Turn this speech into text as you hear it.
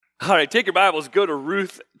All right, take your Bibles, go to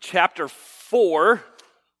Ruth chapter 4.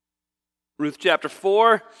 Ruth chapter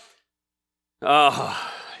 4.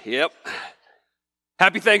 Yep.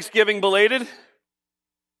 Happy Thanksgiving belated.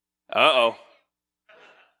 Uh-oh.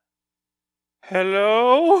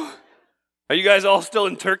 Hello? Are you guys all still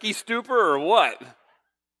in turkey stupor or what?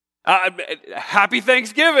 Happy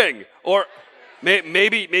Thanksgiving. Or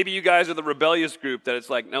maybe you guys are the rebellious group that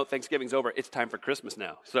it's like, no, Thanksgiving's over. It's time for Christmas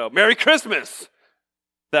now. So Merry Christmas.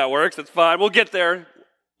 That works. It's fine. We'll get there.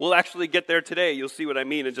 We'll actually get there today. You'll see what I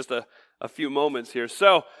mean in just a few moments here.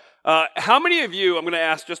 So how many of you, I'm going to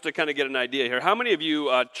ask just to kind of get an idea here, how many of you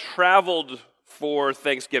traveled for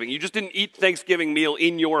Thanksgiving? You just didn't eat Thanksgiving meal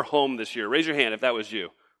in your home this year. Raise your hand if that was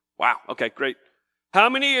you. Wow. Okay, great. How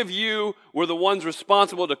many of you were the ones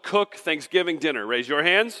responsible to cook Thanksgiving dinner? Raise your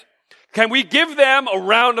hands. Can we give them a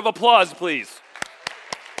round of applause, please?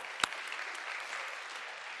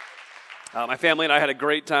 My family and I had a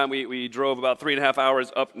great time. We drove about 3.5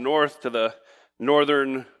 hours up north to the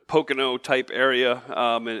northern Pocono type area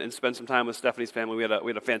and spent some time with Stephanie's family. We had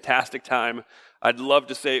a fantastic time. I'd love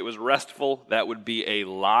to say it was restful. That would be a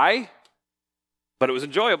lie, but it was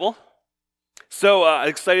enjoyable. So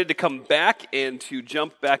excited to come back and to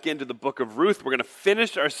jump back into the book of Ruth. We're going to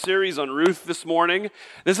finish our series on Ruth this morning.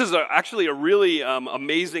 This is actually a really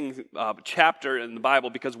amazing chapter in the Bible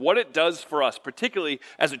because what it does for us, particularly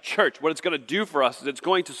as a church, what it's going to do for us is it's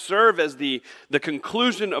going to serve as the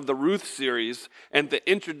conclusion of the Ruth series and the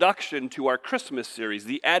introduction to our Christmas series,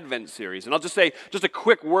 the Advent series. And I'll just say just a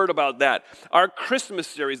quick word about that. Our Christmas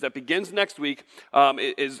series that begins next week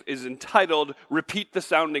is entitled Repeat the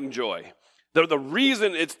Sounding Joy. The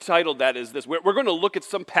reason it's titled that is this. We're going to look at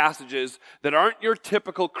some passages that aren't your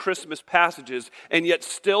typical Christmas passages and yet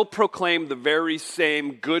still proclaim the very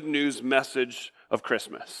same good news message of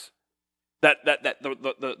Christmas.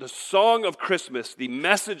 The song of Christmas, the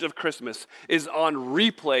message of Christmas is on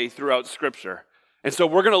replay throughout Scripture. And so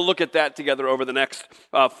we're going to look at that together over the next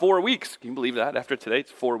 4 weeks. Can you believe that? After today,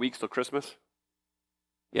 it's 4 weeks till Christmas.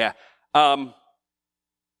 Yeah.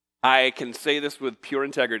 I can say this with pure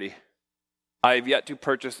integrity. I have yet to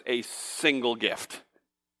purchase a single gift.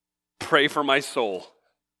 Pray for my soul.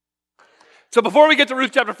 So before we get to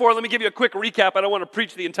Ruth chapter 4, let me give you a quick recap. I don't want to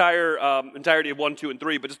preach the entirety of 1, 2, and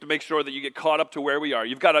 3, but just to make sure that you get caught up to where we are.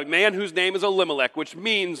 You've got a man whose name is Elimelech, which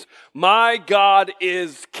means, my God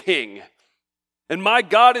is king. And my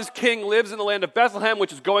God is king lives in the land of Bethlehem,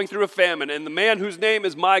 which is going through a famine. And the man whose name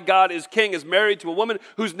is my God is king is married to a woman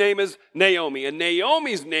whose name is Naomi. And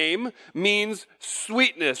Naomi's name means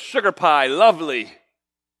sweetness, sugar pie, lovely.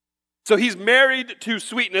 So he's married to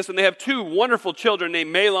sweetness, and they have 2 wonderful children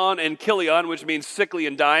named Mahlon and Chilion, which means sickly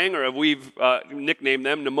and dying, or we've nicknamed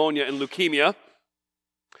them pneumonia and leukemia.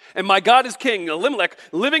 And my God is king. Elimelech,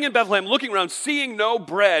 living in Bethlehem, looking around, seeing no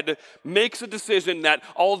bread, makes a decision that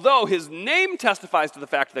although his name testifies to the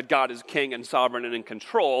fact that God is king and sovereign and in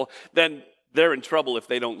control, then they're in trouble if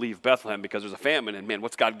they don't leave Bethlehem because there's a famine. And man,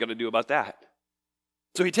 what's God going to do about that?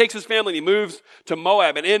 So he takes his family and he moves to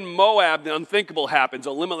Moab. And in Moab, the unthinkable happens.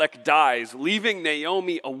 Elimelech dies, leaving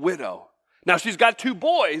Naomi a widow. Now, she's got 2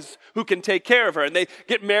 boys who can take care of her, and they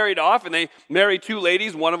get married off, and they marry 2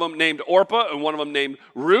 ladies, one of them named Orpah and one of them named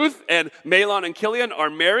Ruth, and Mahlon and Chilion are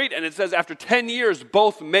married, and it says after 10 years,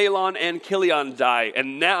 both Mahlon and Chilion die,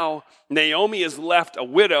 and now Naomi is left a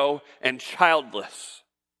widow and childless.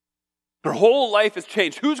 Her whole life has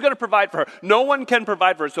changed. Who's going to provide for her? No one can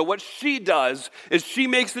provide for her. So what she does is she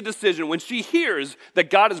makes the decision, when she hears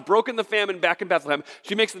that God has broken the famine back in Bethlehem,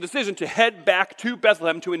 she makes the decision to head back to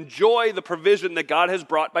Bethlehem to enjoy the provision that God has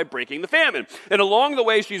brought by breaking the famine. And along the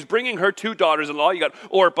way, she's bringing her 2 daughters-in-law. You got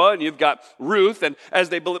Orpah and you've got Ruth. And as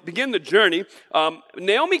they begin the journey,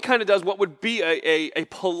 Naomi kind of does what would be a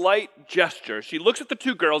polite gesture. She looks at the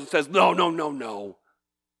 2 girls and says, no.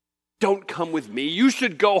 Don't come with me. You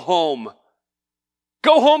should go home.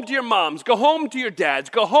 Go home to your moms. Go home to your dads.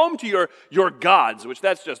 Go home to your gods, which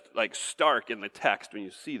that's just like stark in the text when you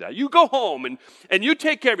see that. You go home and you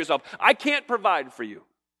take care of yourself. I can't provide for you.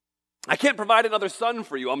 I can't provide another son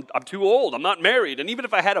for you. I'm too old. I'm not married. And even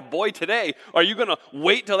if I had a boy today, are you going to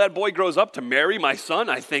wait till that boy grows up to marry my son?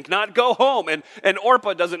 I think not. Go home. And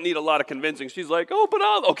Orpah doesn't need a lot of convincing. She's like, oh, but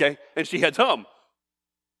okay. And she heads home.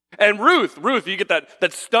 And Ruth, you get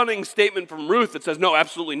that stunning statement from Ruth that says, no,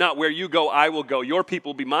 absolutely not. Where you go, I will go. Your people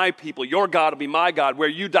will be my people. Your God will be my God. Where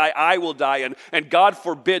you die, I will die. And God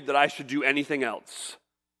forbid that I should do anything else.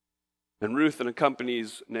 And Ruth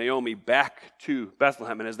accompanies Naomi back to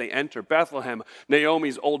Bethlehem. And as they enter Bethlehem,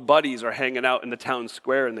 Naomi's old buddies are hanging out in the town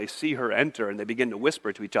square, and they see her enter, and they begin to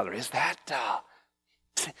whisper to each other, isn't that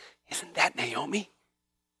Naomi?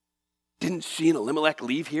 Didn't she and Elimelech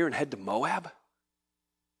leave here and head to Moab?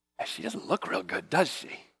 She doesn't look real good, does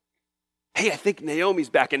she? Hey, I think Naomi's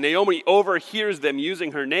back. And Naomi overhears them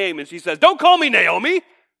using her name, and she says, don't call me Naomi.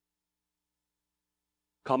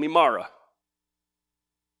 Call me Mara.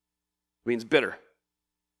 It means bitter,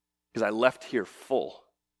 because I left here full,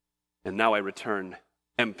 and now I return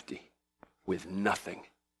empty, with nothing,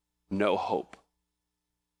 no hope.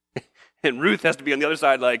 And Ruth has to be on the other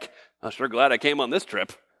side like, I'm sure glad I came on this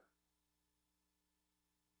trip.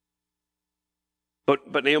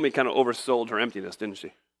 But Naomi kind of oversold her emptiness, didn't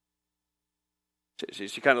she?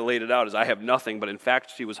 She kind of laid it out as, I have nothing, but in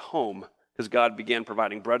fact she was home because God began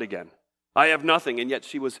providing bread again. I have nothing, and yet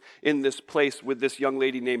she was in this place with this young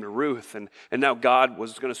lady named Ruth, and now God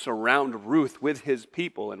was going to surround Ruth with his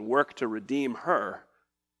people and work to redeem her.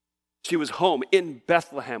 She was home in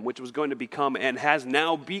Bethlehem, which was going to become and has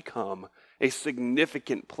now become a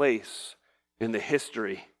significant place in the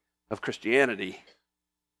history of Christianity.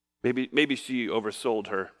 Maybe she oversold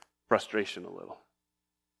her frustration a little.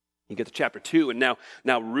 You get to chapter 2, and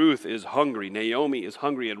now Ruth is hungry. Naomi is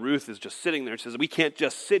hungry, and Ruth is just sitting there and says, we can't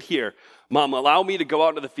just sit here. Mom, allow me to go out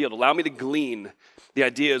into the field. Allow me to glean. The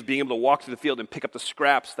idea is being able to walk through the field and pick up the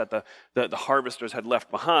scraps that the harvesters had left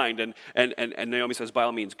behind. And Naomi says, by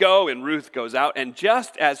all means, go. And Ruth goes out, and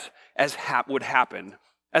just as would happen,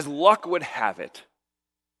 as luck would have it,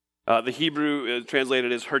 the Hebrew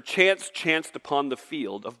translated as her chance chanced upon the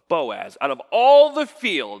field of Boaz. Out of all the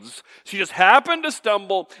fields, she just happened to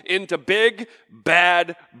stumble into big,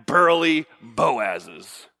 bad, burly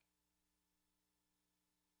Boaz's.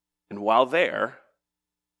 And while there,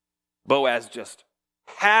 Boaz just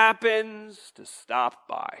happens to stop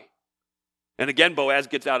by. And again, Boaz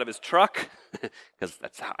gets out of his truck, because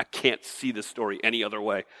that's how I can't see this story any other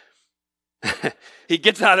way. He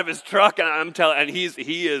gets out of his truck, and he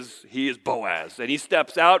is Boaz, and he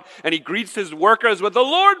steps out and he greets his workers with, the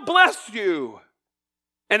Lord bless you.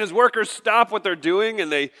 And his workers stop what they're doing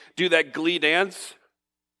and they do that glee dance.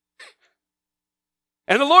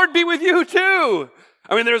 And the Lord be with you too.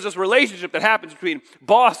 I mean, there's this relationship that happens between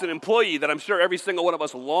boss and employee that I'm sure every single one of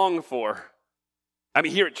us long for. I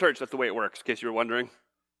mean, here at church, that's the way it works, in case you were wondering.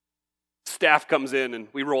 Staff comes in and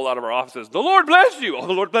we roll out of our offices, the Lord bless you. Oh,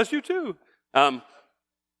 the Lord bless you too.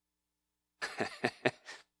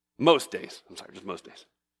 Most days. I'm sorry, just most days.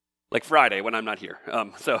 Like Friday when I'm not here.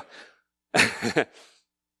 And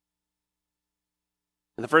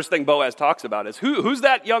the first thing Boaz talks about is, who's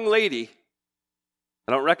that young lady?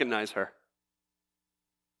 I don't recognize her.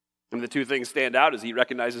 And the two things stand out is he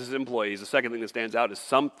recognizes his employees. The second thing that stands out is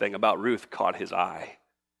something about Ruth caught his eye.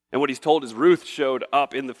 And what he's told is Ruth showed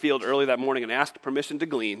up in the field early that morning and asked permission to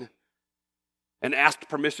glean, and asked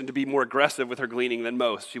permission to be more aggressive with her gleaning than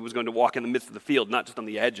most. She was going to walk in the midst of the field, not just on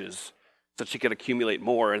the edges, so that she could accumulate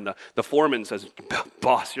more. And the foreman says,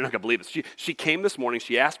 boss, you're not going to believe this. She came this morning.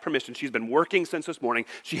 She asked permission. She's been working since this morning.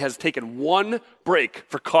 She has taken one break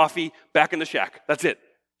for coffee back in the shack. That's it.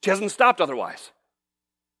 She hasn't stopped otherwise.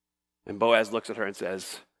 And Boaz looks at her and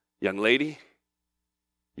says, young lady,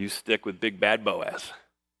 you stick with big bad Boaz.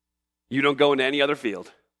 You don't go into any other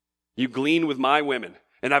field. You glean with my women.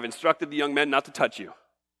 And I've instructed the young men not to touch you.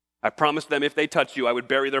 I promised them if they touch you, I would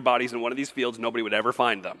bury their bodies in one of these fields. Nobody would ever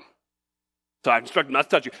find them. So I instructed them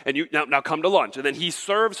not to touch you. And you now come to lunch. And then he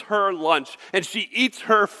serves her lunch, and she eats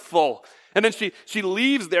her full. And then she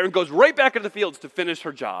leaves there and goes right back into the fields to finish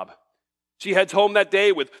her job. She heads home that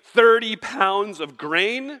day with 30 pounds of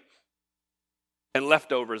grain and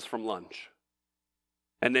leftovers from lunch.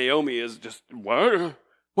 And Naomi is just, what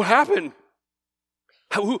happened?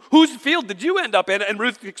 Whose field did you end up in? And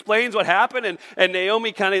Ruth explains what happened, and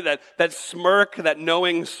Naomi kind of that smirk, that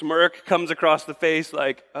knowing smirk comes across the face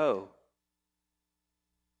like, oh,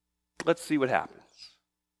 let's see what happens.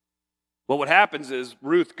 Well, what happens is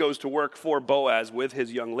Ruth goes to work for Boaz with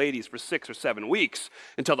his young ladies for 6 or 7 weeks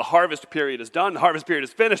until the harvest period is done, the harvest period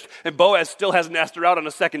is finished, and Boaz still hasn't asked her out on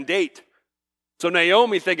a second date. So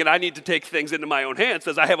Naomi, thinking I need to take things into my own hands,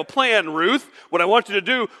 says, I have a plan, Ruth. What I want you to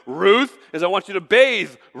do, Ruth, is I want you to bathe,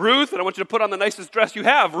 Ruth, and I want you to put on the nicest dress you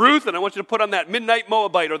have, Ruth, and I want you to put on that midnight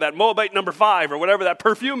Moabite or that Moabite number 5 or whatever that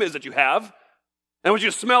perfume is that you have. And I want you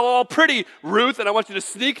to smell all pretty, Ruth, and I want you to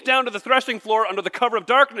sneak down to the threshing floor under the cover of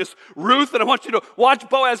darkness, Ruth, and I want you to watch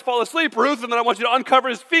Boaz fall asleep, Ruth, and then I want you to uncover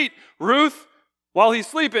his feet, Ruth, while he's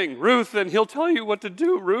sleeping, Ruth, and he'll tell you what to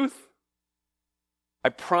do, Ruth. I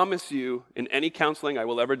promise you, in any counseling I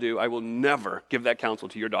will ever do, I will never give that counsel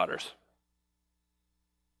to your daughters.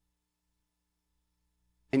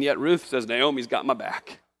 And yet Ruth says, Naomi's got my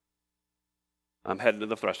back. I'm headed to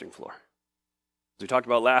the threshing floor. As we talked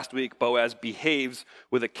about last week, Boaz behaves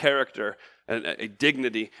with a character, and a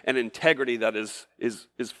dignity, and integrity that is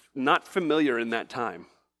not familiar in that time.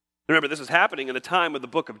 Remember, this is happening in the time of the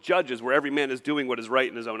book of Judges, where every man is doing what is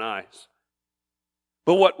right in his own eyes.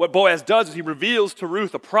 But what Boaz does is he reveals to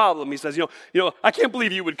Ruth a problem. He says, I can't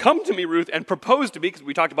believe you would come to me, Ruth, and propose to me, because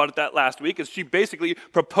we talked about that last week, as she basically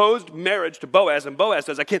proposed marriage to Boaz, and Boaz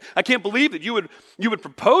says, I can't believe that you would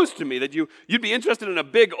propose to me, that you'd be interested in a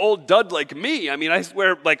big old dud like me. I mean, I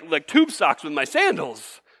wear like tube socks with my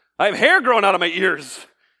sandals. I have hair growing out of my ears.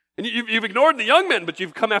 And you've ignored the young men, but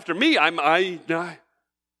you've come after me.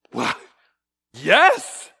 Well,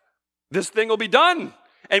 yes, this thing will be done.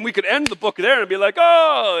 And we could end the book there and be like,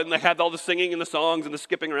 oh, and they had all the singing and the songs and the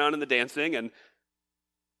skipping around and the dancing. And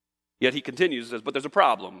yet he continues, says, but there's a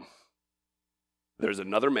problem. There's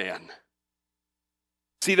another man.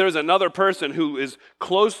 See, there's another person who is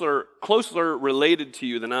closer related to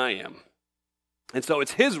you than I am. And so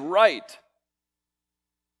it's his right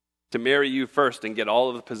to marry you first and get all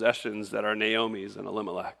of the possessions that are Naomi's and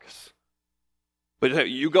Elimelech's. But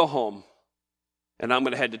you go home, and I'm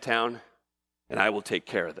going to head to town, and I will take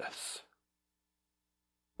care of this.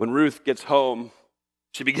 When Ruth gets home,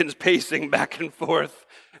 she begins pacing back and forth,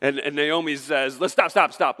 and Naomi says, let's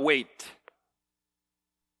stop, wait.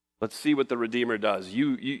 Let's see what the Redeemer does.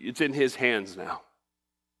 It's in his hands now.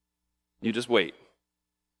 You just wait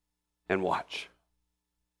and watch.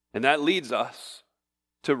 And that leads us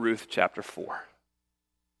to Ruth chapter 4.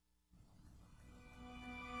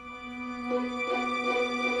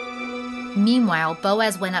 Meanwhile,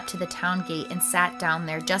 Boaz went up to the town gate and sat down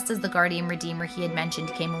there just as the guardian redeemer he had mentioned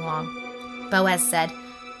came along. Boaz said,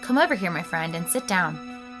 "Come over here, my friend, and sit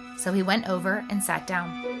down." So he went over and sat down.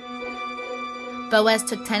 Boaz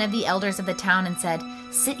took 10 of the elders of the town and said,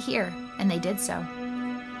 "Sit here," and they did so.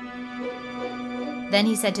 Then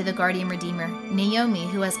he said to the guardian redeemer, "Naomi,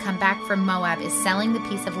 who has come back from Moab, is selling the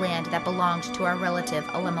piece of land that belonged to our relative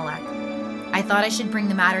Elimelech. I thought I should bring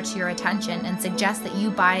the matter to your attention and suggest that you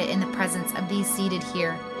buy it in the presence of these seated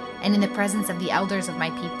here and in the presence of the elders of my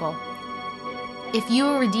people. If you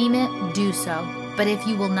will redeem it, do so, but if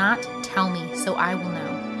you will not, tell me, so I will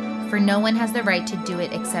know. For no one has the right to do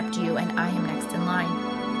it except you, and I am next in line."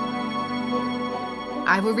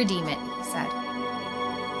 "I will redeem it," he said.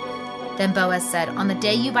 Then Boaz said, "On the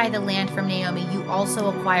day you buy the land from Naomi, you also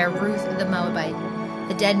acquire Ruth the Moabite,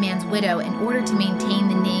 the dead man's widow, in order to maintain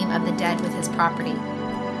the name of the dead with his property."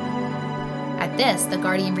 At this, the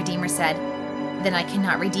guardian redeemer said, "Then I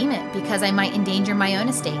cannot redeem it, because I might endanger my own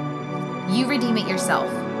estate. You redeem it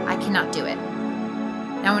yourself. I cannot do it."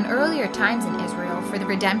 Now, in earlier times in Israel, for the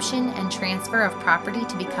redemption and transfer of property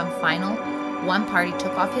to become final, one party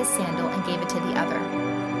took off his sandal and gave it to the other.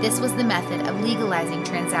 This was the method of legalizing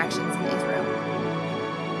transactions in Israel.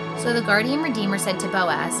 So the guardian redeemer said to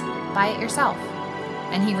Boaz, "Buy it yourself."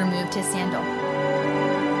 And he removed his sandal.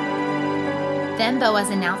 Then Boaz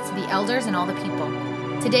announced to the elders and all the people,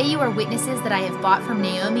 "Today you are witnesses that I have bought from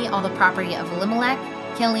Naomi all the property of Elimelech,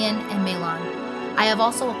 Kilion, and Mahlon. I have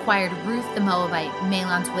also acquired Ruth the Moabite,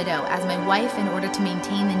 Mahlon's widow, as my wife in order to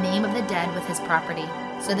maintain the name of the dead with his property,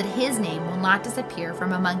 so that his name will not disappear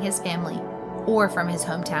from among his family or from his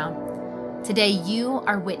hometown. Today you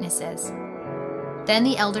are witnesses." Then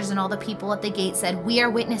the elders and all the people at the gate said, "We are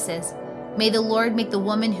witnesses. May the Lord make the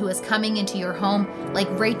woman who is coming into your home like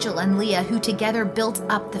Rachel and Leah, who together built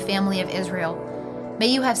up the family of Israel. May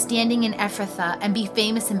you have standing in Ephrathah and be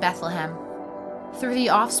famous in Bethlehem. Through the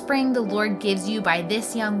offspring the Lord gives you by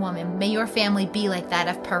this young woman, may your family be like that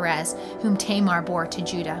of Perez, whom Tamar bore to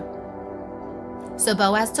Judah." So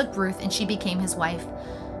Boaz took Ruth, and she became his wife.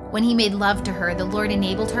 When he made love to her, the Lord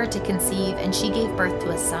enabled her to conceive, and she gave birth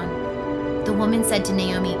to a son. The woman said to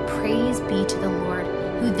Naomi, "Praise be to the Lord,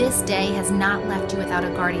 who this day has not left you without a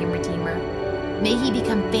guardian redeemer. May he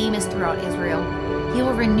become famous throughout Israel. He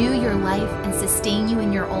will renew your life and sustain you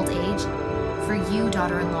in your old age. For you,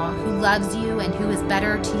 daughter-in-law, who loves you and who is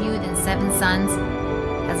better to you than 7 sons,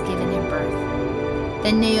 has given him birth."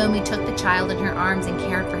 Then Naomi took the child in her arms and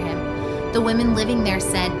cared for him. The women living there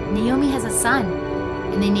said, "Naomi has a son,"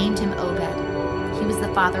 and they named him Obed. He was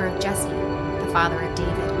the father of Jesse, the father of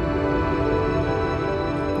David.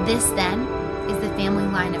 This, then, is the family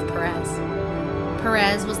line of Perez.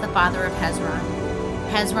 Perez was the father of Hezron,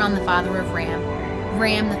 Hezron the father of Ram,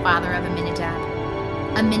 Ram the father of Amminadab,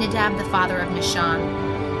 Amminadab the father of Nahshon,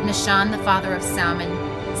 Nahshon the father of Salmon,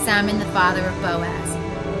 Salmon the father of Boaz,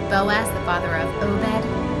 Boaz the father of Obed,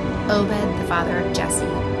 Obed the father of Jesse,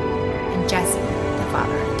 and Jesse the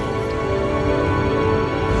father of David.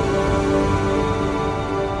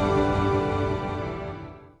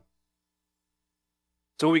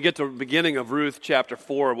 So when we get to the beginning of Ruth chapter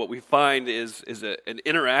 4, what we find is an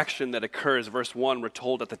interaction that occurs. Verse 1, we're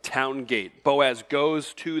told at the town gate. Boaz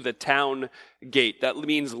goes to the town gate. That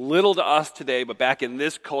means little to us today, but back in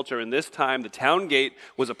this culture, in this time, the town gate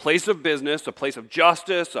was a place of business, a place of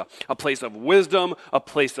justice, a place of wisdom, a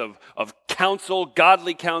place of counsel,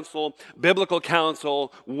 godly counsel, biblical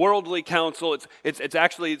counsel, worldly counsel. It's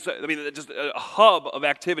actually just a hub of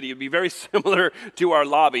activity. It would be very similar to our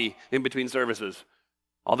lobby in between services.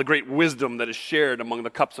 All the great wisdom that is shared among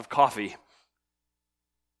the cups of coffee.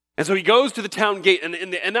 And so he goes to the town gate, and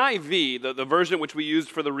in the NIV, the version which we used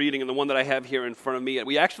for the reading and the one that I have here in front of me,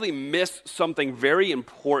 we actually miss something very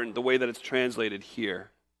important the way that it's translated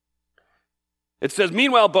here. It says,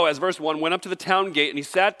 meanwhile, Boaz, verse 1, went up to the town gate, and he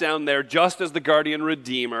sat down there just as the guardian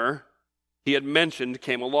redeemer he had mentioned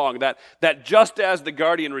came along. That just as the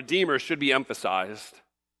guardian redeemer should be emphasized.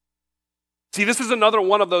 See, this is another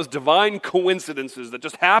one of those divine coincidences that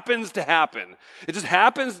just happens to happen. It just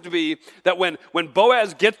happens to be that when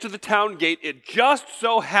Boaz gets to the town gate, it just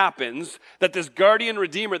so happens that this guardian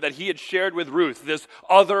redeemer that he had shared with Ruth, this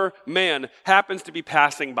other man, happens to be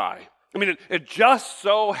passing by. I mean, it just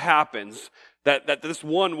so happens that this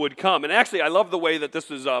one would come. And actually, I love the way that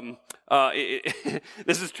this is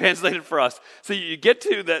this is translated for us. So you get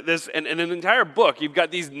to this, and in an entire book, you've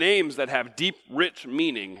got these names that have deep, rich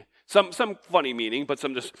meaning. Some funny meaning, but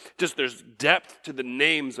some just there's depth to the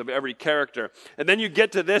names of every character. And then you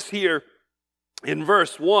get to this here in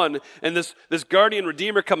verse 1, and this guardian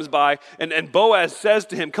redeemer comes by, and Boaz says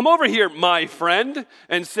to him, come over here, my friend,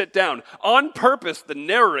 and sit down. On purpose, the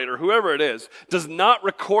narrator, whoever it is, does not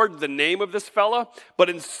record the name of this fella, but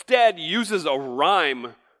instead uses a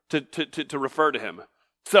rhyme to refer to him.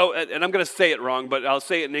 So, and I'm going to say it wrong, but I'll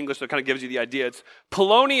say it in English so it kind of gives you the idea. It's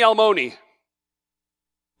Poloni Almoni.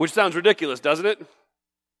 Which sounds ridiculous, doesn't it?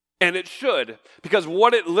 And it should, because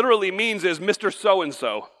what it literally means is Mr.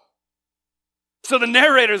 So-and-so. So the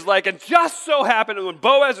narrator's like, and just so happened when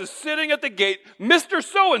Boaz is sitting at the gate, Mr.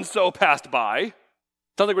 So-and-so passed by.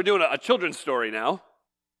 Sounds like we're doing a children's story now.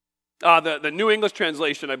 The New English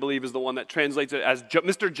translation, I believe, is the one that translates it as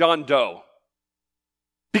Mr. John Doe.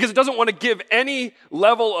 Because it doesn't want to give any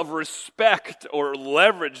level of respect or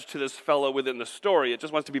leverage to this fellow within the story. It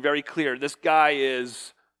just wants to be very clear. This guy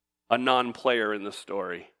is a non-player in the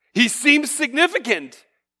story. He seems significant,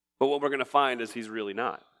 but what we're going to find is he's really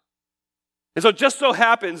not. And so it just so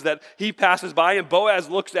happens that he passes by, and Boaz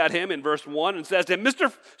looks at him in verse 1 and says to him,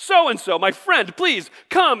 Mr. So-and-so, my friend, please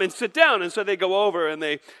come and sit down. And so they go over and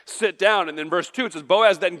they sit down. And then verse 2, it says,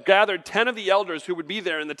 Boaz then gathered 10 of the elders who would be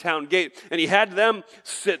there in the town gate, and he had them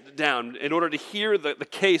sit down in order to hear the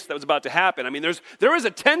case that was about to happen. I mean, there is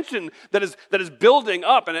a tension that is building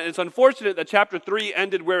up, and it's unfortunate that chapter 3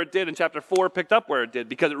 ended where it did and chapter 4 picked up where it did,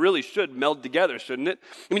 because it really should meld together, shouldn't it?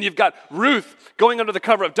 I mean, you've got Ruth going under the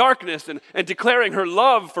cover of darkness and declaring her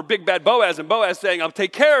love for big bad Boaz, and Boaz saying, I'll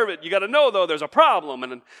take care of it. You got to know, though, there's a problem.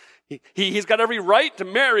 And he's got every right to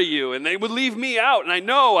marry you, and they would leave me out. And I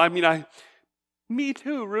know, me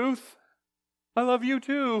too, Ruth. I love you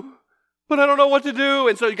too. But I don't know what to do.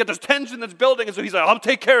 And so you get this tension that's building, and so he's like, I'll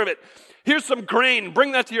take care of it. Here's some grain.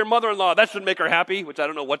 Bring that to your mother-in-law. That should make her happy, which I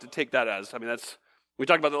don't know what to take that as. I mean, we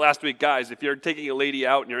talked about that last week, guys. If you're taking a lady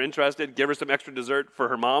out and you're interested, give her some extra dessert for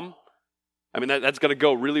her mom. I mean, that's going to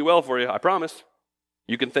go really well for you, I promise.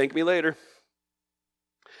 You can thank me later.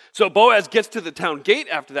 So Boaz gets to the town gate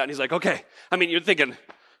after that, and he's like, okay. I mean, you're thinking,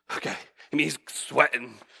 okay. I mean, he's sweating.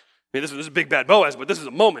 I mean, this is big bad Boaz, but this is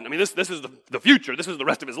a moment. I mean, this is the future. This is the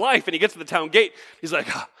rest of his life. And he gets to the town gate. He's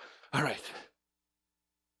like, all right.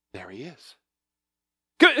 There he is.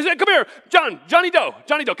 Come here, Johnny Doe.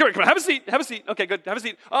 Come here, have a seat. Okay, good, have a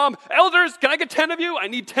seat. Elders, can I get 10 of you? I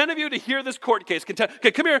need 10 of you to hear this court case.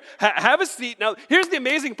 Okay, come here, have a seat. Now, here's the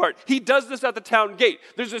amazing part. He does this at the town gate.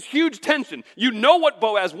 There's this huge tension. You know what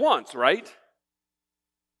Boaz wants, right?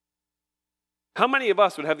 How many of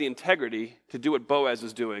us would have the integrity to do what Boaz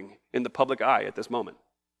is doing in the public eye at this moment?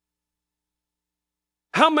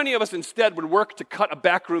 How many of us instead would work to cut a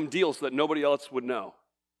backroom deal so that nobody else would know?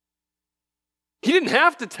 He didn't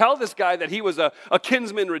have to tell this guy that he was a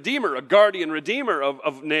kinsman redeemer, a guardian redeemer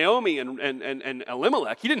of Naomi and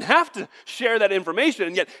Elimelech. He didn't have to share that information,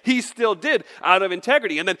 and yet he still did out of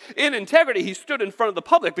integrity. And then in integrity, he stood in front of the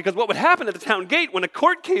public, because what would happen at the town gate when a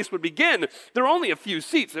court case would begin, there were only a few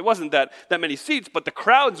seats. It wasn't that many seats, but the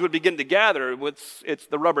crowds would begin to gather. It's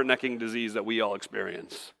the rubbernecking disease that we all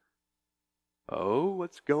experience. Oh,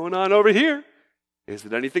 what's going on over here? Is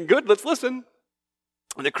it anything good? Let's listen.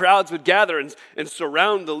 And the crowds would gather and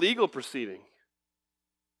surround the legal proceeding.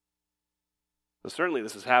 So certainly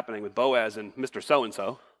this is happening with Boaz and Mr.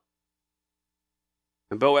 So-and-so.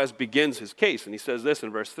 And Boaz begins his case, and he says this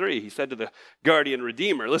in verse 3. He said to the guardian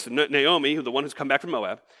redeemer, listen, Naomi, the one who's come back from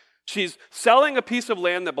Moab, she's selling a piece of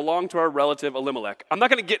land that belonged to our relative Elimelech. I'm not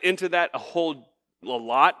going to get into that a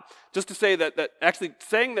lot, just to say that actually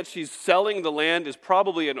saying that she's selling the land is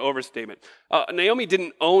probably an overstatement. Naomi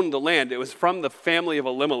didn't own the land. It was from the family of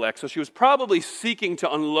Elimelech, so she was probably seeking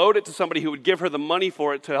to unload it to somebody who would give her the money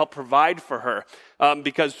for it to help provide for her. Can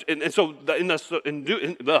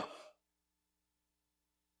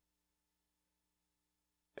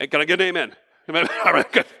I get an amen? All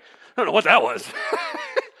right, good. I don't know what that was.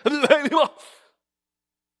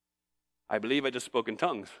 I believe I just spoke in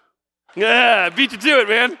tongues. Yeah, I beat you to it,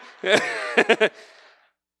 man.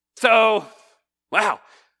 So, wow.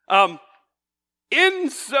 In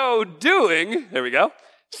so doing, there we go,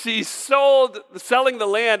 selling the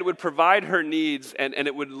land would provide her needs, and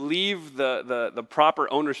it would leave the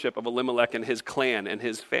proper ownership of Elimelech and his clan and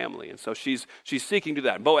his family. And so she's seeking to do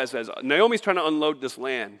that. Boaz says, Naomi's trying to unload this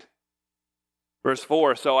land. Verse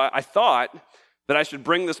 4, so I thought that I should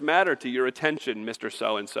bring this matter to your attention, Mr.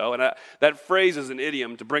 So-and-so. And that phrase is an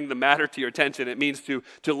idiom, to bring the matter to your attention. It means to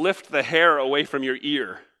lift the hair away from your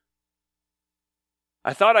ear.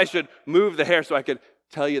 I thought I should move the hair so I could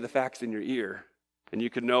tell you the facts in your ear, and you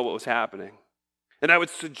could know what was happening. And I would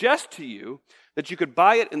suggest to you that you could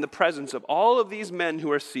buy it in the presence of all of these men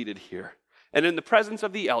who are seated here, and in the presence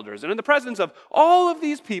of the elders, and in the presence of all of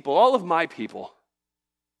these people, all of my people.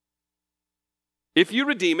 If you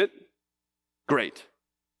redeem it, great.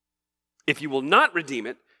 If you will not redeem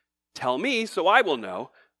it, tell me so I will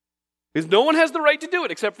know, because no one has the right to do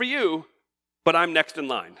it except for you, but I'm next in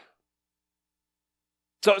line.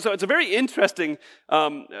 So it's a very interesting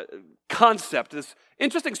concept, this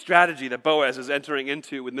interesting strategy that Boaz is entering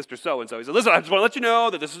into with Mr. So-and-so. He said, listen, I just want to let you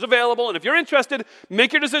know that this is available, and if you're interested,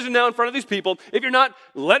 make your decision now in front of these people. If you're not,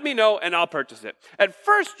 let me know, and I'll purchase it. At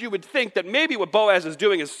first, you would think that maybe what Boaz is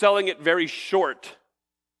doing is selling it very short,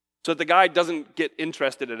 so that the guy doesn't get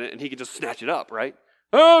interested in it, and he can just snatch it up, right?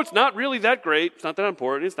 Oh, it's not really that great. It's not that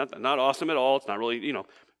important. It's not awesome at all. It's not really,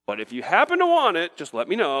 But if you happen to want it, just let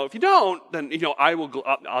me know. If you don't, then,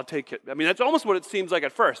 I'll take it. I mean, that's almost what it seems like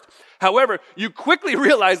at first. However, you quickly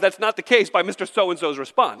realize that's not the case by Mr. So-and-so's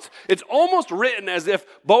response. It's almost written as if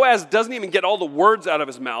Boaz doesn't even get all the words out of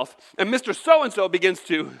his mouth, and Mr. So-and-so begins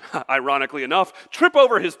to, ironically enough, trip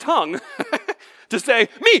over his tongue to say,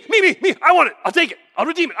 me, I want it. I'll take it. I'll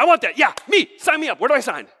redeem it. I want that. Yeah, me. Sign me up. Where do I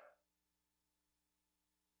sign?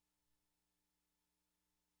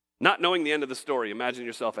 Not knowing the end of the story, imagine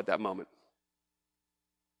yourself at that moment.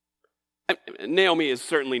 Naomi is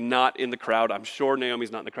certainly not in the crowd. I'm sure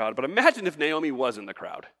Naomi's not in the crowd. But imagine if Naomi was in the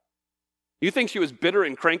crowd. You think she was bitter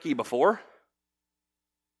and cranky before?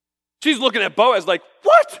 She's looking at Boaz like,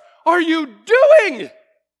 what are you doing?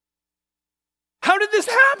 How did this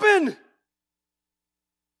happen?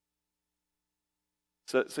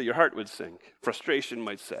 So your heart would sink. Frustration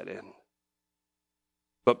might set in.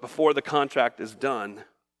 But before the contract is done,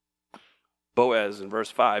 Boaz, in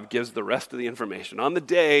verse 5, gives the rest of the information. On the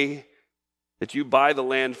day that you buy the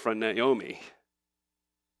land from Naomi,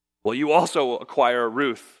 will you also acquire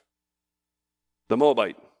Ruth, the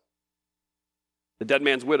Moabite, the dead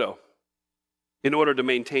man's widow, in order to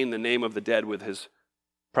maintain the name of the dead with his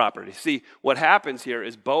property. See, what happens here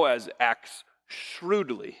is Boaz acts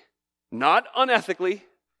shrewdly, not unethically,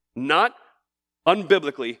 not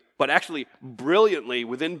unbiblically, but actually brilliantly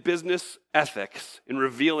within business ethics in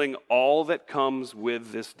revealing all that comes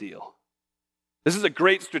with this deal. This is a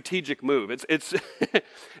great strategic move. It's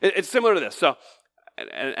it's similar to this. So,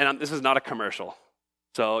 and this is not a commercial.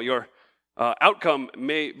 So your outcome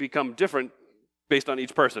may become different based on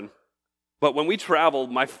each person. But when we travel,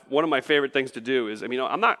 one of my favorite things to do is, I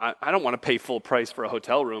don't want to pay full price for a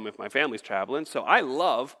hotel room if my family's traveling. So I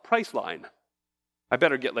love Priceline. I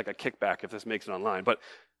better get like a kickback if this makes it online. But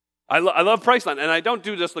I love Priceline, and I don't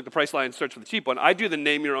do just like the Priceline search for the cheap one. I do the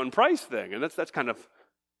name your own price thing, and that's kind of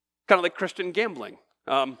like Christian gambling.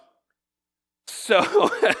 So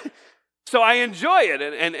I enjoy it,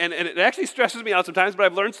 and it actually stresses me out sometimes. But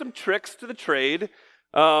I've learned some tricks to the trade.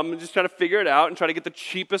 Just try to figure it out and try to get the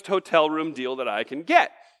cheapest hotel room deal that I can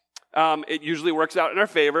get. It usually works out in our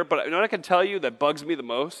favor. But you know what I can tell you that bugs me the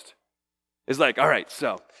most is like, all right,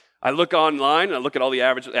 so I look online and I look at all the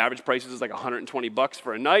average prices is like $120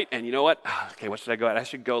 for a night, and you know what? Okay, what should I go at? I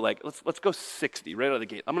should go like let's go 60 right out of the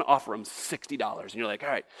gate. I'm going to offer them $60, and you're like, all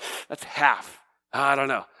right, that's half. I don't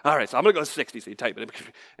know. All right, so I'm going to go 60. So you type it,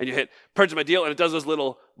 and you hit purchase my deal, and it does this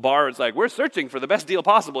little bar. It's like, we're searching for the best deal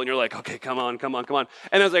possible, and you're like, okay, come on.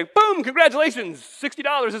 And it's like, boom, congratulations,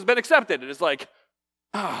 $60 has been accepted. And it's like,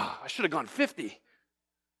 I should have gone 50.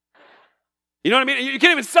 You know what I mean? You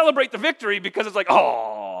can't even celebrate the victory because it's like,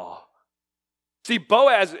 oh. See,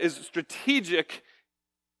 Boaz is strategic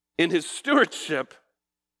in his stewardship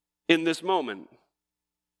in this moment.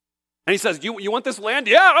 And he says, you want this land?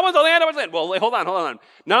 Yeah, I want the land, I want the land. Well, hold on.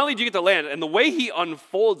 Not only do you get the land, and the way he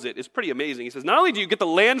unfolds it is pretty amazing. He says, not only do you get the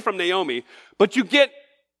land from Naomi, but you get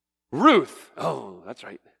Ruth. Oh, that's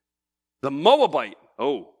right. The Moabite.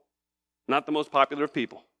 Oh, not the most popular of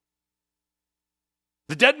people.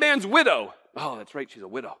 The dead man's widow. Oh, that's right, she's a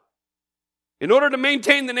widow. In order to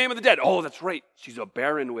maintain the name of the dead. Oh, that's right, she's a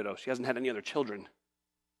barren widow. She hasn't had any other children.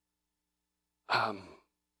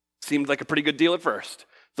 Seemed like a pretty good deal at first.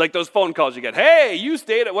 It's like those phone calls you get. Hey, you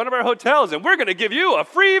stayed at one of our hotels and we're going to give you a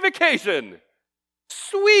free vacation.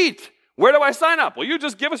 Sweet. Where do I sign up? Well, you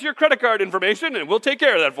just give us your credit card information and we'll take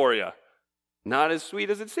care of that for you. Not as sweet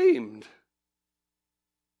as it seemed.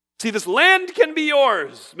 See, this land can be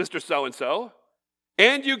yours, Mr. So-and-so,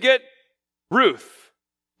 and you get Ruth,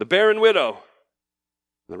 the barren widow,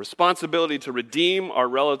 the responsibility to redeem our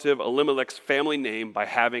relative Elimelech's family name by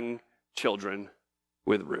having children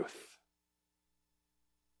with Ruth.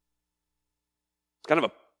 It's kind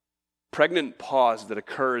of a pregnant pause that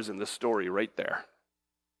occurs in this story right there.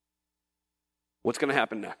 What's going to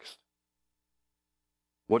happen next?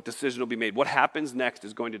 What decision will be made? What happens next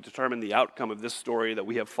is going to determine the outcome of this story that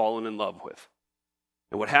we have fallen in love with.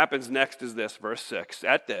 And what happens next is this, verse 6.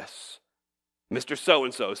 At this, Mr.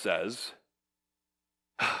 So-and-so says,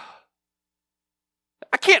 I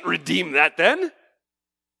can't redeem that then.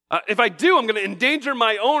 If I do, I'm going to endanger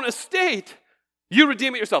my own estate. You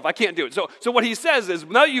redeem it yourself. I can't do it. So what he says is,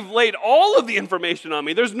 now that you've laid all of the information on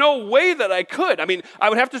me, there's no way that I could. I mean, I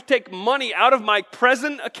would have to take money out of my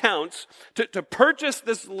present accounts to purchase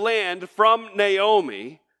this land from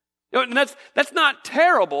Naomi. You know, and that's not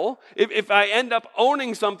terrible if I end up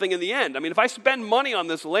owning something in the end. I mean, if I spend money on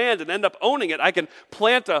this land and end up owning it, I can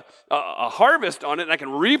plant a harvest on it and I can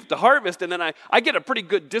reap the harvest, and then I get a pretty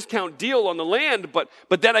good discount deal on the land, but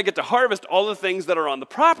then I get to harvest all the things that are on the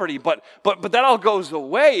property. But that all goes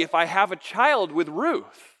away if I have a child with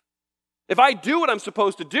Ruth. If I do what I'm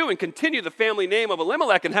supposed to do and continue the family name of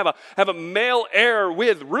Elimelech and have a male heir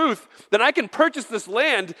with Ruth, then I can purchase this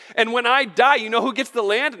land, and when I die, you know who gets the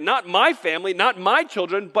land? Not my family, not my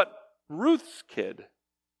children, but Ruth's kid.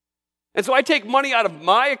 And so I take money out of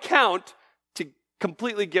my account to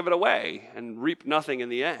completely give it away and reap nothing in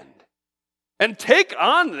the end. And take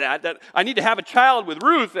on that I need to have a child with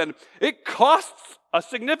Ruth, and it costs a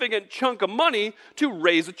significant chunk of money to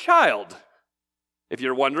raise a child. If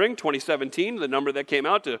you're wondering, 2017, the number that came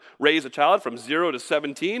out to raise a child from 0 to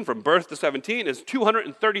 17, from birth to 17, is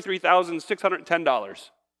 $233,610.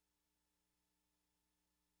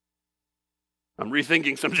 I'm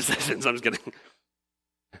rethinking some decisions. I'm just kidding.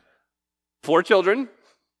 4 children,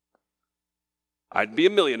 I'd be a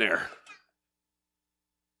millionaire.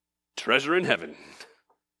 Treasure in heaven.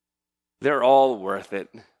 They're all worth it.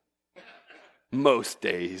 Most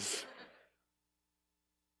days.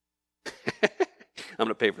 I'm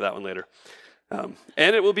going to pay for that one later.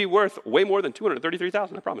 And it will be worth way more than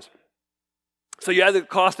 $233,000, I promise. So you add the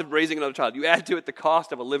cost of raising another child. You add to it the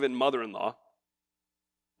cost of a live-in mother-in-law.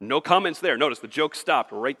 No comments there. Notice the joke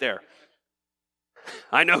stopped right there.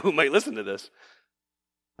 I know who might listen to this.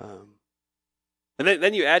 And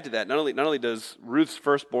then you add to that, not only does Ruth's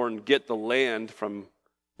firstborn get the land from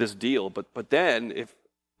this deal, but then if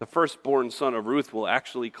the firstborn son of Ruth will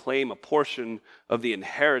actually claim a portion of the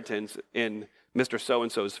inheritance in Mr.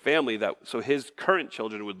 So-and-so's family, so his current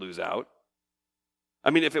children would lose out. I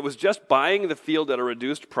mean, if it was just buying the field at a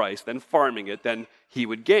reduced price, then farming it, then he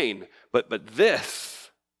would gain. But this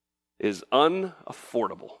is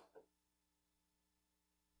unaffordable.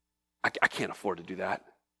 I can't afford to do that.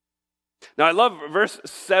 Now, I love verse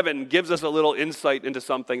 7 gives us a little insight into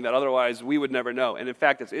something that otherwise we would never know. And in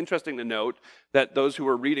fact, it's interesting to note that those who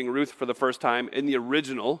were reading Ruth for the first time in the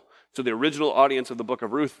original, so the original audience of the book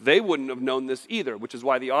of Ruth, they wouldn't have known this either, which is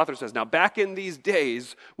why the author says, now back in these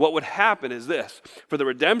days, what would happen is this. For the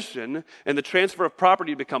redemption and the transfer of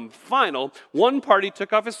property to become final, one party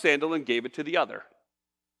took off his sandal and gave it to the other.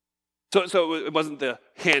 So it wasn't the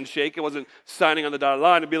handshake. It wasn't signing on the dotted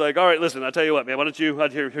line and be like, all right, listen, I'll tell you what, man, why don't you,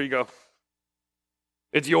 here you go.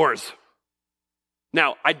 It's yours.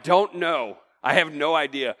 Now, I don't know. I have no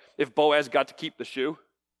idea if Boaz got to keep the shoe.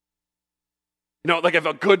 You know, like if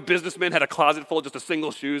a good businessman had a closet full of just a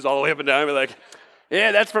single shoes all the way up and down, be like,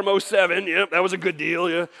 yeah, that's from 07. Yeah, that was a good deal.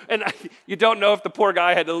 Yeah. And you don't know if the poor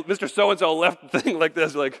guy had Mr. So-and-so left the thing like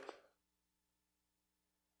this, like,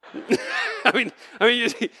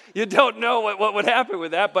 you don't know what would happen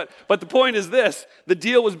with that, but the point is this. The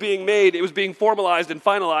deal was being made. It was being formalized and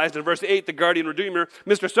finalized. In verse 8, the guardian redeemer,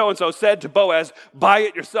 Mr. So-and-so, said to Boaz, buy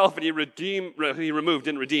it yourself, and he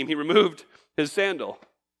removed his sandal.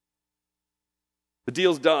 The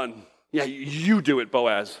deal's done. Yeah, you do it,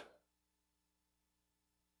 Boaz.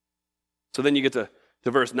 So then you get to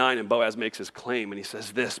verse 9, and Boaz makes his claim, and he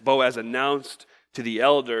says this, Boaz announced to the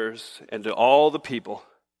elders and to all the people,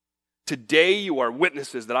 today you are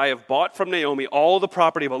witnesses that I have bought from Naomi all the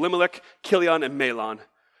property of Elimelech, Kilion, and Mahlon.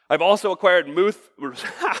 I've also acquired Ruth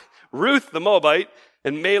the Moabite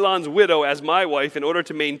and Mahlon's widow as my wife in order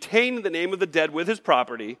to maintain the name of the dead with his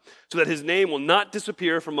property so that his name will not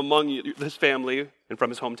disappear from among his family and from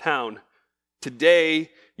his hometown. Today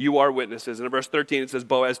you are witnesses. And in verse 13 it says,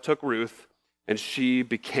 Boaz took Ruth and she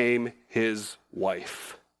became his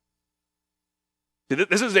wife.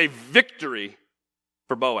 This is a victory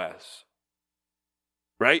for Boaz,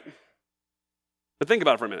 right? But think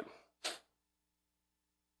about it for a minute.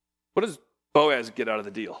 What does Boaz get out of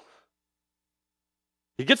the deal?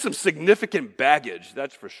 He gets some significant baggage,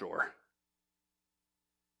 that's for sure.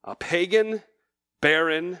 A pagan,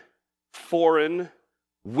 barren, foreign,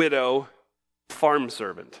 widow, farm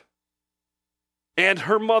servant. And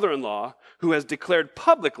her mother-in-law, who has declared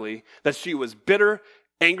publicly that she was bitter,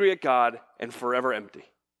 angry at God, and forever empty.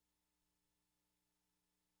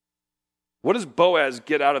 What does Boaz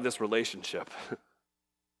get out of this relationship?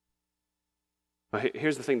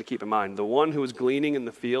 Here's the thing to keep in mind. The one who is gleaning in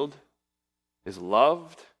the field is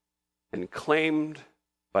loved and claimed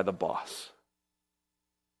by the boss.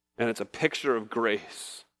 And it's a picture of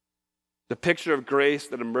grace. The picture of grace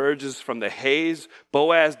that emerges from the haze.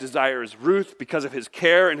 Boaz desires Ruth because of his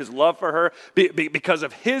care and his love for her, because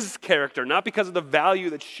of his character, not because of the value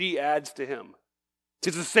that she adds to him.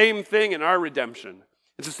 It's the same thing in our redemption.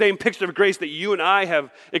 It's the same picture of grace that you and I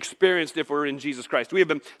have experienced if we're in Jesus Christ. We have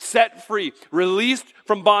been set free, released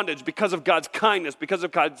from bondage because of God's kindness, because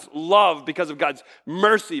of God's love, because of God's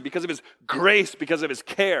mercy, because of his grace, because of his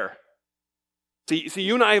care. See,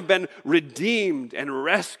 you and I have been redeemed and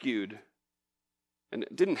rescued. And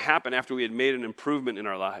it didn't happen after we had made an improvement in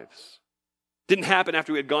our lives. It didn't happen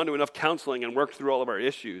after we had gone to enough counseling and worked through all of our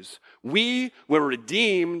issues. We were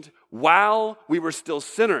redeemed while we were still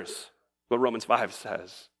sinners, what Romans 5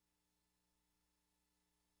 says.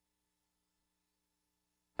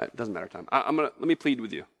 It doesn't matter time. Let me plead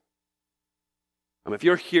with you. If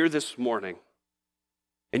you're here this morning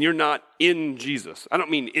and you're not in Jesus, I don't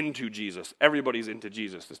mean into Jesus. Everybody's into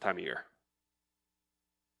Jesus this time of year.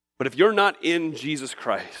 But if you're not in Jesus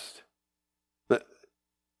Christ,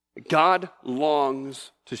 God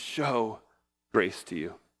longs to show grace to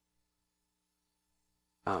you.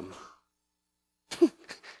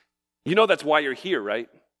 You know that's why you're here, right?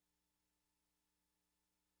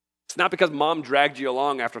 It's not because mom dragged you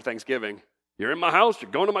along after Thanksgiving. You're in my house,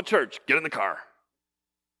 you're going to my church, get in the car.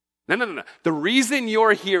 No. The reason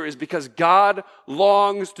you're here is because God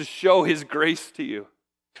longs to show his grace to you.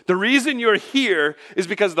 The reason you're here is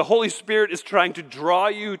because the Holy Spirit is trying to draw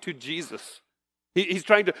you to Jesus. He's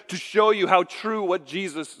trying to show you how true what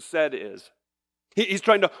Jesus said is. He's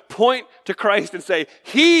trying to point to Christ and say,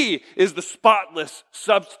 he is the spotless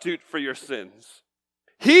substitute for your sins.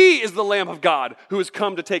 He is the Lamb of God who has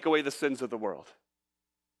come to take away the sins of the world.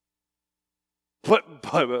 But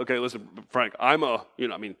okay, listen, Frank,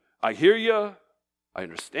 I hear you, I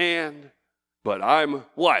understand, but I'm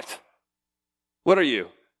what? What are you?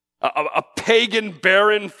 A pagan,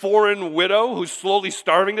 barren, foreign widow who's slowly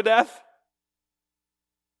starving to death?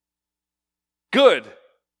 Good.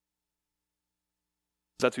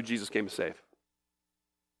 That's who Jesus came to save.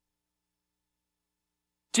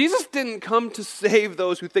 Jesus didn't come to save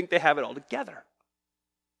those who think they have it all together.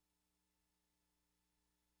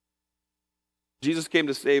 Jesus came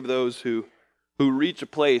to save those who reach a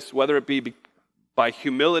place, whether it be by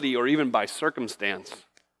humility or even by circumstance,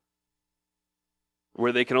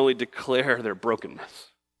 where they can only declare their brokenness.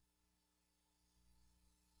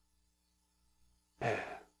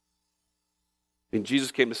 And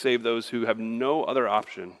Jesus came to save those who have no other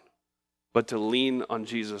option but to lean on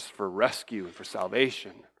Jesus for rescue, for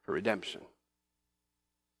salvation, for redemption. Is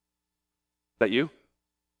that you?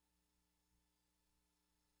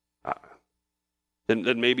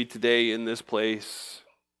 Then maybe today in this place,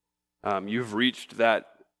 you've reached that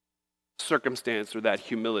circumstance or that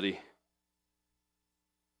humility.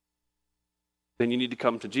 Then you need to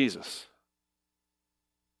come to Jesus.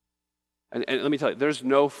 And let me tell you, there's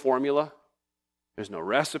no formula. There's no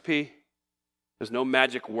recipe. There's no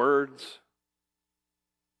magic words.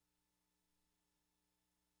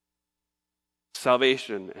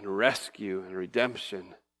 salvation and rescue and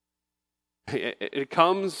redemption, it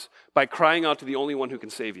comes by crying out to the only one who can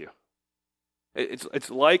save you. It's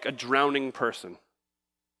like a drowning person.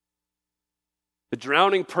 The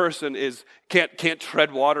drowning person can't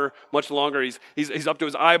tread water much longer. He's up to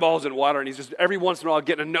his eyeballs in water, and he's just every once in a while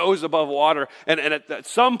getting a nose above water. And at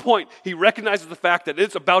some point, he recognizes the fact that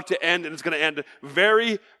it's about to end, and it's going to end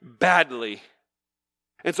very badly.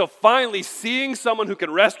 And so finally seeing someone who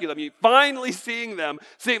can rescue them, finally seeing them,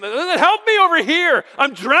 help me over here.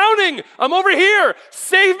 I'm drowning. I'm over here.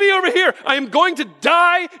 Save me over here. I am going to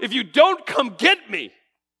die if you don't come get me.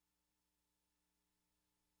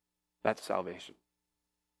 That's salvation.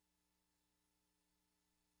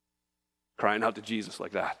 Crying out to Jesus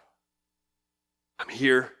like that. I'm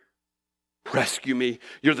here. Rescue me.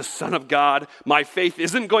 You're the Son of God. My faith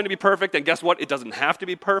isn't going to be perfect, and guess what? It doesn't have to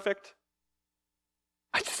be perfect.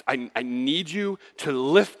 I need you to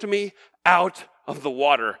lift me out of the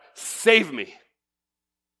water. Save me. Is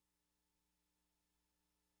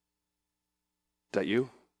that you?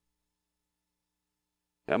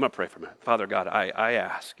 Yeah, I'm going to pray for a minute. Father God, I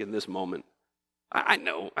ask in this moment, I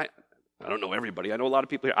don't know everybody. I know a lot of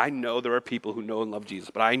people here. I know there are people who know and love Jesus,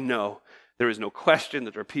 but I know there is no question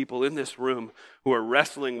that there are people in this room who are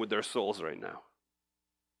wrestling with their souls right now,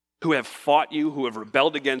 who have fought you, who have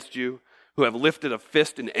rebelled against you, who have lifted a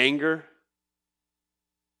fist in anger.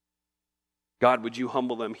 God, would you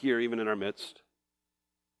humble them here, even in our midst?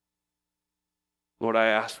 Lord, I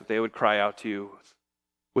ask that they would cry out to you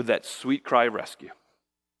with that sweet cry of rescue.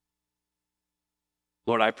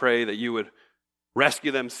 Lord, I pray that you would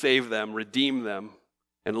rescue them, save them, redeem them,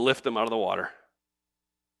 and lift them out of the water.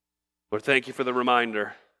 Lord, thank you for the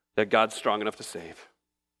reminder that God's strong enough to save.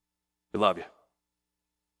 We love you.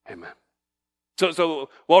 Amen. So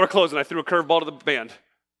while we're closing, I threw a curveball to the band.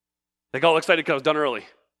 They got all excited because I was done early.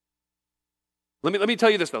 Let me tell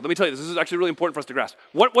you this, though. Let me tell you this. This is actually really important for us to grasp.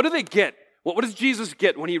 What do they get? What does Jesus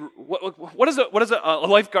get when he? What does a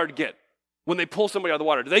lifeguard get when they pull somebody out of the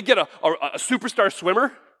water? Do they get a superstar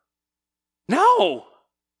swimmer? No.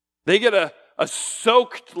 They get a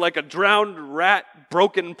soaked, like a drowned rat,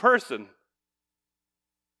 broken person.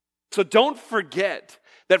 So don't forget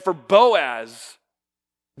that for Boaz,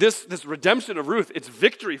 this redemption of Ruth, it's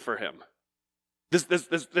victory for him.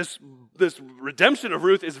 This redemption of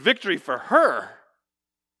Ruth is victory for her.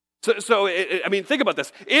 So think about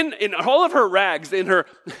this. In all of her rags, in her,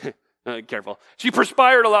 careful, she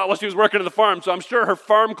perspired a lot while she was working at the farm, so I'm sure her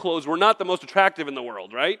farm clothes were not the most attractive in the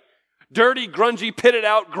world, right? Dirty, grungy, pitted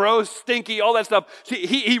out, gross, stinky, all that stuff.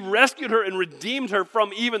 He rescued her and redeemed her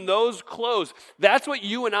from even those clothes. That's what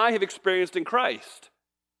you and I have experienced in Christ.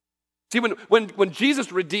 See, when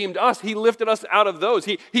Jesus redeemed us, he lifted us out of those.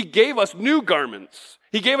 He gave us new garments.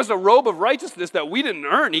 He gave us a robe of righteousness that we didn't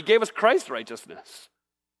earn. He gave us Christ's righteousness.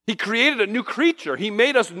 He created a new creature. He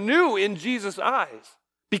made us new in Jesus' eyes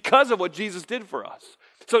because of what Jesus did for us.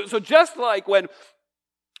 So just like when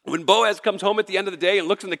Boaz comes home at the end of the day and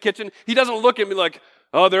looks in the kitchen, he doesn't look at me like,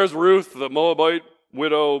 oh, there's Ruth, the Moabite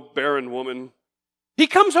widow, barren woman. He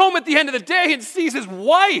comes home at the end of the day and sees his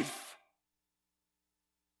wife.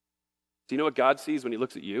 Do you know what God sees when he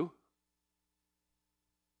looks at you?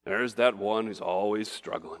 There's that one who's always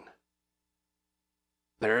struggling.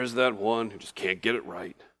 There's that one who just can't get it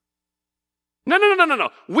right. No.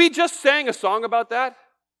 We just sang a song about that.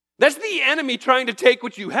 That's the enemy trying to take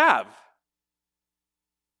what you have.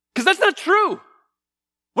 Because that's not true.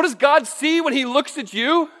 What does God see when he looks at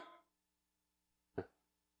you?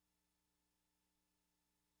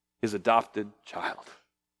 His adopted child.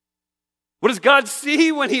 What does God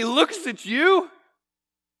see when he looks at you?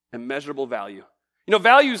 Immeasurable value. You know,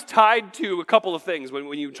 value is tied to a couple of things.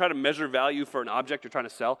 When you try to measure value for an object you're trying to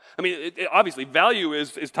sell, obviously value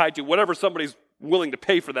is tied to whatever somebody's willing to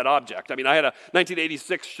pay for that object. I had a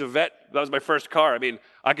 1986 Chevette. That was my first car.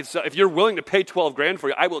 I could sell. If you're willing to pay $12,000 for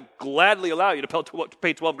it, I will gladly allow you to pay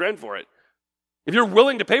 $12,000 for it. If you're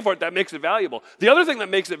willing to pay for it, that makes it valuable. The other thing that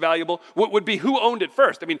makes it valuable would be who owned it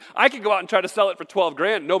first. I could go out and try to sell it for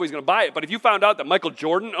 $12,000. Nobody's going to buy it. But if you found out that Michael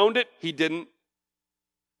Jordan owned it, he didn't.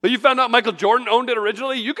 But you found out Michael Jordan owned it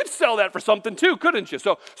originally, you could sell that for something too, couldn't you?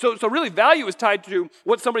 So really value is tied to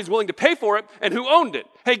what somebody's willing to pay for it and who owned it.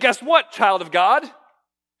 Hey, guess what, child of God?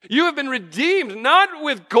 You have been redeemed not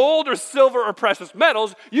with gold or silver or precious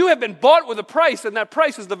metals. You have been bought with a price, and that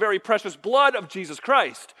price is the very precious blood of Jesus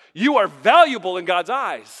Christ. You are valuable in God's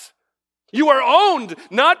eyes. You are owned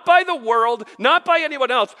not by the world, not by anyone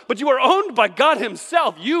else, but you are owned by God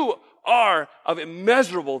himself. You are of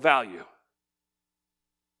immeasurable value.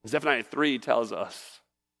 Zephaniah 3 tells us,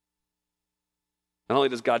 not only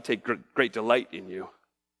does God take great delight in you,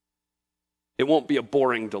 It won't be a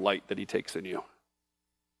boring delight that he takes in you.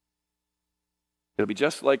 It'll be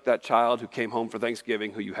just like that child who came home for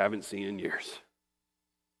Thanksgiving who you haven't seen in years.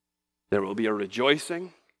 There will be a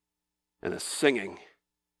rejoicing and a singing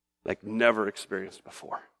like never experienced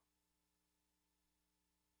before.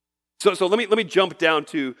 So let me jump down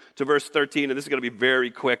to verse 13, and this is going to be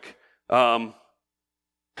very quick.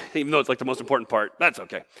 Even though it's like the most important part, that's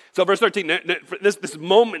okay. So verse 13, this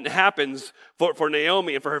moment happens for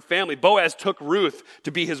Naomi and for her family. Boaz took Ruth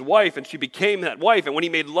to be his wife, and she became that wife. And when he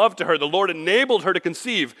made love to her, the Lord enabled her to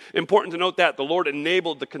conceive. Important to note that the Lord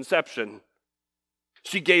enabled the conception.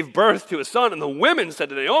 She gave birth to a son, and the women said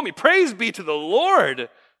to Naomi, "Praise be to the Lord,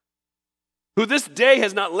 who this day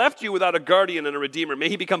has not left you without a guardian and a redeemer. May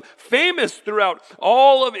he become famous throughout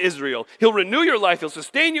all of Israel. He'll renew your life. He'll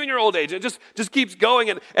sustain you in your old age." It just keeps going.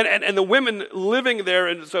 And the women living there,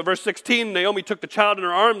 and so verse 16, Naomi took the child in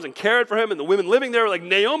her arms and cared for him. And the women living there were like,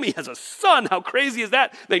 "Naomi has a son. How crazy is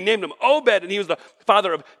that?" They named him Obed, and he was the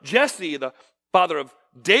father of Jesse, the father of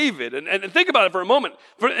David. And think about it for a moment.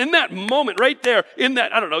 In that moment right there, in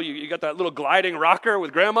that, I don't know, you got that little gliding rocker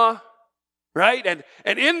with grandma? Right?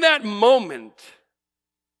 And in that moment,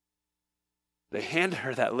 they hand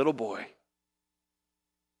her that little boy.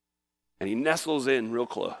 And he nestles in real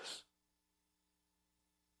close.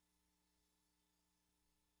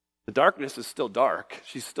 The darkness is still dark.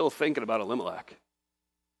 She's still thinking about Elimelech.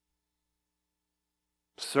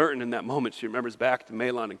 Certain in that moment, she remembers back to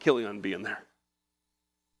Mahlon and Chilion being there.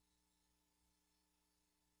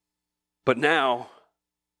 But now,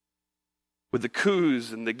 with the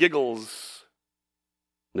coos and the giggles,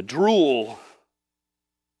 the drool,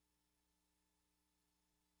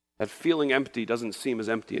 that feeling empty doesn't seem as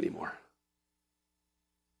empty anymore.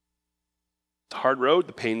 It's a hard road,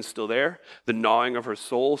 the pain's still there, the gnawing of her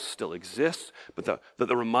soul still exists, but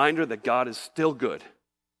the reminder that God is still good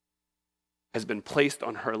has been placed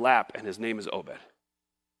on her lap, and his name is Obed.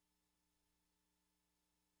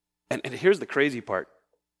 And here's the crazy part.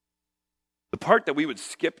 The part that we would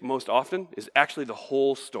skip most often is actually the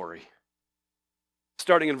whole story.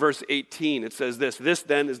 Starting in verse 18, it says this: "This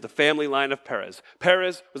then is the family line of Perez.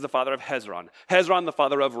 Perez was the father of Hezron. Hezron the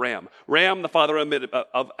father of Ram. Ram the father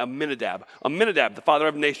of Amminadab. Amminadab the father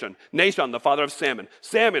of Nahshon. Nahshon the father of Salmon.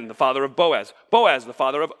 Salmon the father of Boaz. Boaz the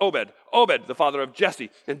father of Obed. Obed the father of Jesse.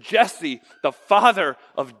 And Jesse the father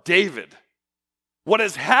of David." What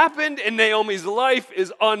has happened in Naomi's life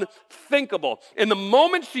is unthinkable. In the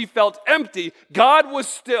moment she felt empty, God was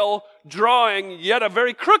still drawing yet a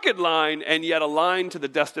very crooked line, and yet a line to the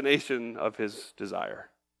destination of his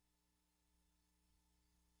desire.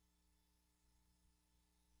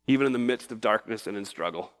 Even in the midst of darkness and in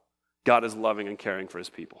struggle, God is loving and caring for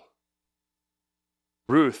his people.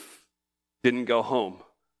 Ruth didn't go home.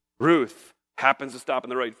 Ruth happens to stop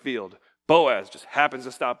in the right field. Boaz just happens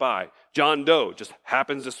to stop by. John Doe just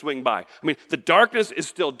happens to swing by. I mean, the darkness is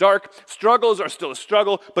still dark. Struggles are still a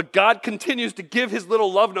struggle, but God continues to give his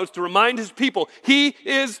little love notes to remind his people he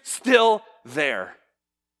is still there.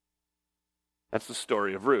 That's the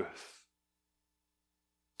story of Ruth.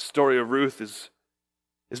 The story of Ruth is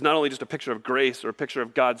not only just a picture of grace or a picture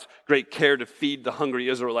of God's great care to feed the hungry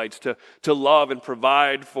Israelites, to love and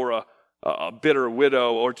provide for a bitter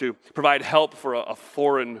widow, or to provide help for a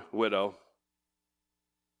foreign widow.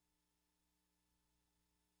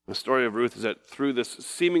 The story of Ruth is that through this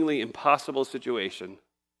seemingly impossible situation,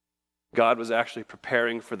 God was actually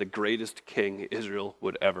preparing for the greatest king Israel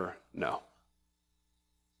would ever know.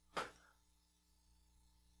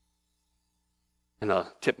 And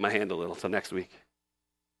I'll tip my hand a little till next week.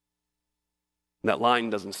 And that line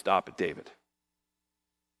doesn't stop at David.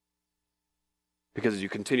 Because as you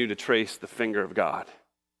continue to trace the finger of God,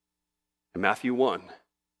 in Matthew 1,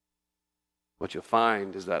 what you'll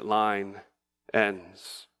find is that line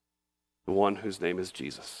ends the one whose name is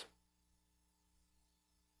Jesus.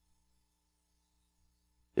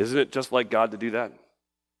 Isn't it just like God to do that?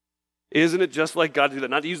 Isn't it just like God to do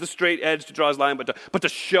that? Not to use the straight edge to draw his line, but to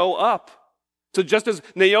show up. So just as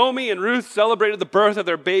Naomi and Ruth celebrated the birth of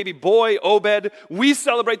their baby boy, Obed, we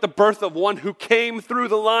celebrate the birth of one who came through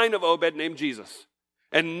the line of Obed named Jesus.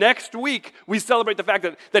 And next week, we celebrate the fact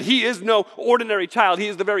that he is no ordinary child. He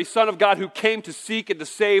is the very Son of God who came to seek and to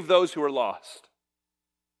save those who are lost.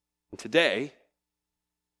 And today,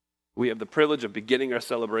 we have the privilege of beginning our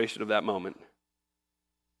celebration of that moment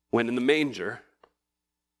when in the manger,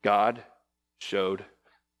 God showed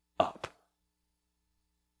up.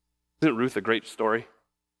 Isn't Ruth a great story?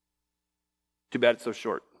 Too bad it's so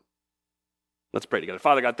short. Let's pray together.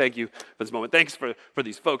 Father God, thank you for this moment. Thanks for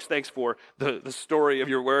these folks. Thanks for the story of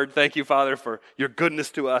your word. Thank you, Father, for your goodness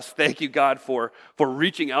to us. Thank you, God, for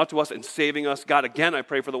reaching out to us and saving us. God, again, I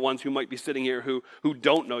pray for the ones who might be sitting here who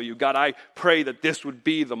don't know you. God, I pray that this would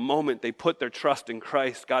be the moment they put their trust in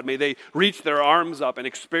Christ. God, may they reach their arms up and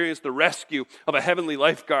experience the rescue of a heavenly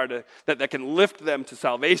lifeguard that can lift them to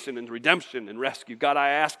salvation and redemption and rescue. God,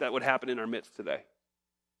 I ask that would happen in our midst today.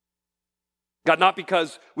 God, not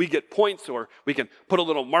because we get points or we can put a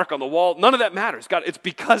little mark on the wall. None of that matters. God, it's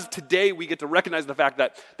because today we get to recognize the fact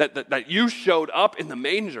that you showed up in the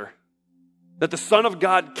manger, that the Son of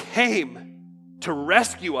God came to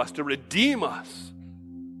rescue us, to redeem us.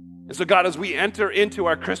 And so, God, as we enter into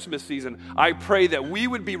our Christmas season, I pray that we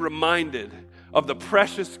would be reminded of the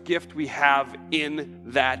precious gift we have in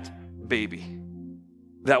that baby,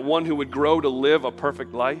 that one who would grow to live a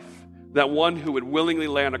perfect life, that one who would willingly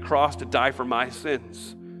lay on a cross to die for my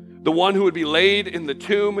sins, the one who would be laid in the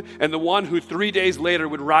tomb, and the one who 3 days later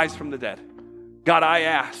would rise from the dead. God, I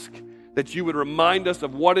ask that you would remind us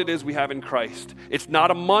of what it is we have in Christ. It's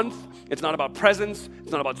not a month, it's not about presents,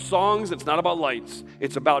 it's not about songs, it's not about lights.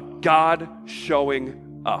 It's about God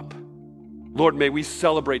showing up. Lord, may we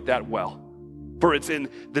celebrate that well. For it's in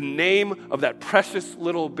the name of that precious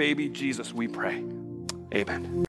little baby Jesus we pray. Amen.